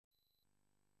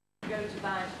go to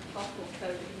buy a bottle of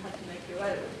clothing, you had to make your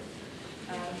own.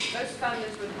 Most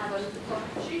families would have a little cloth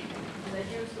sheet, and they'd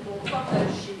use the wool from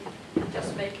those sheets and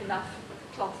just make enough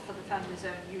cloth for the family's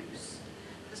own use.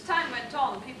 As time went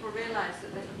on, people realised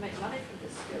that they could make money from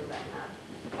this skill they had.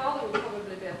 The father would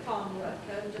probably be a farm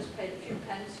worker and just paid a few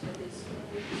pence for his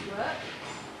week's work.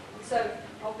 And so,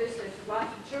 obviously, if the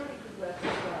wife and children could work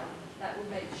as well, that would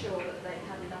make sure that they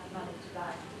had enough money to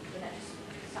buy the next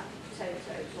sack of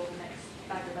potatoes or the next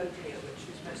bag of oatmeal, which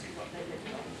was mostly what they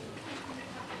lived on.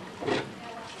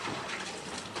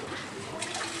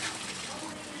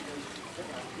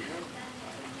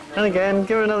 And again,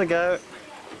 give her another go.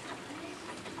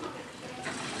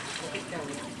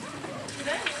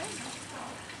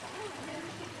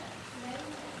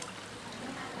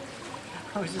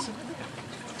 Oh, is this a video?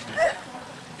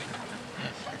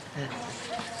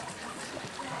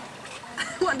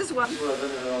 What does one? Well, I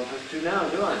don't know what to do now,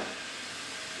 do I?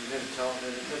 You never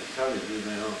tell you, do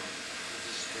they?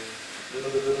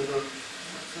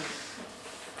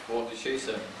 What did she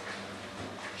say?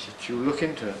 She said she'll look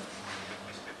into it.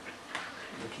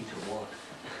 Look into what?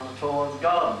 Towards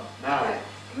garden, now.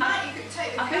 Matt, you could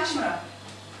take the camera.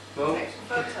 Well, Take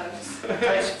some photos.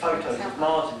 take some photos of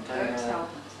Martin taking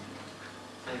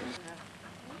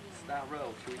Styal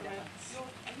roll, should we dance?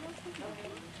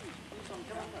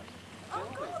 Oh,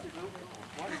 God!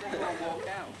 Why does everyone walk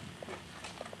out?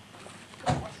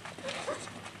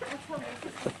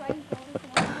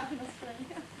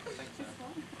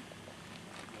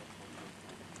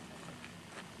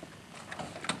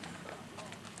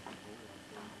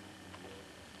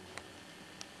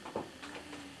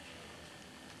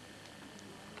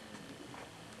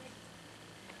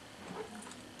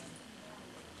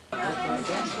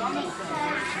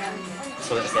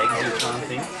 So it's eggs we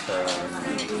can't eat,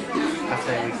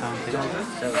 cafe we can't eat.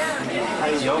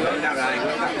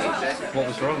 What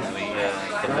was wrong? The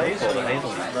milk or the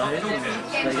hazelnut? The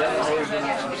hazelnuts. They got the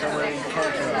hazelnuts from somewhere in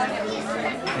Canada.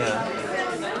 Yeah.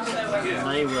 And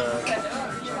they were...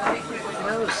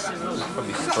 That was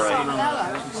Probably sprayed.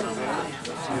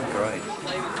 Great.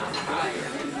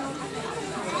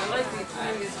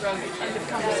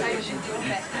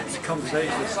 It's a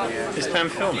conversation. Is Pam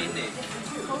filming?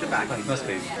 It must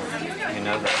be. You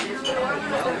know that.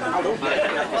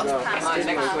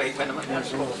 Next week when I'm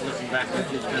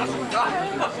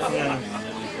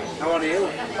How are you?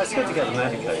 It's good to get the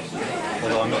medication,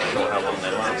 although I'm not sure how long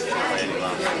they last. They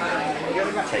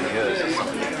only last 10 years or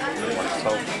something. I was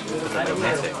told because they're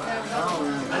genetic.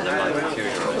 And they're like a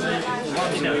 2-year-olds.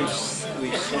 You know, we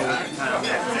saw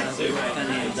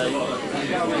Penny and David.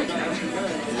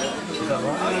 Is that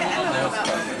right?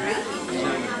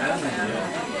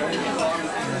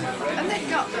 And they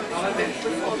got them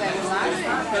before they were married.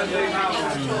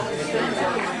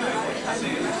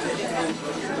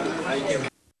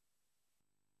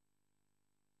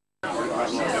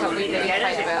 So we did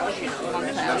pay about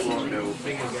 1,000.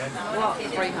 What?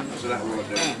 300. So that will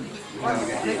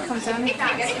it comes down. We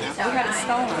had it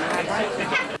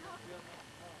stolen.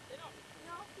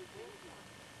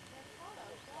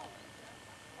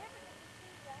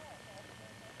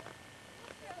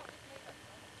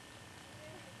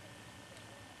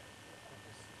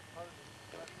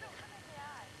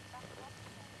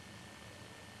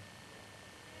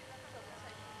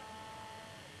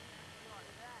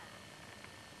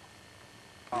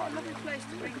 Lovely place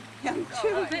to bring young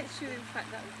children. I bet you, in fact,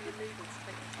 that would be illegal to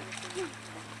take them to the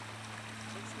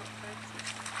It's not fair to.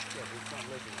 Yeah, but it's not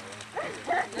living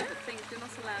there. No, but things you're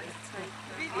not allowed to take.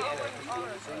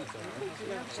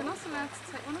 You're not allowed to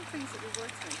take. One of the things that we were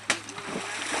taking.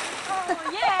 Oh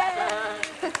yeah!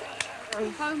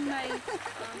 Homemade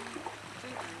doodles,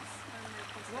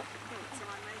 homemade cosmetic kits, and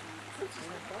I made them.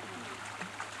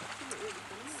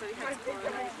 So you had to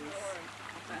borrow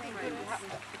labels of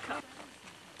that fragrance.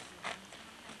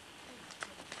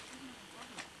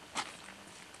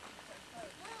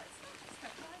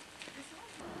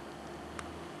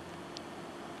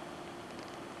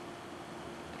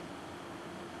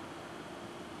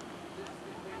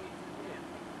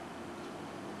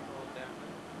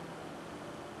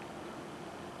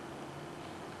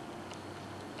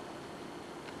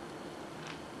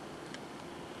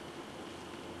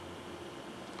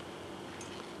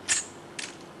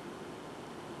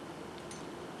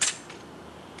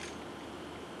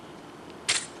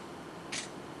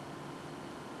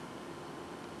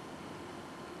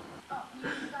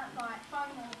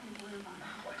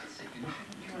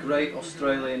 Great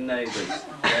Australian neighbours.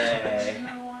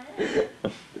 Yeah.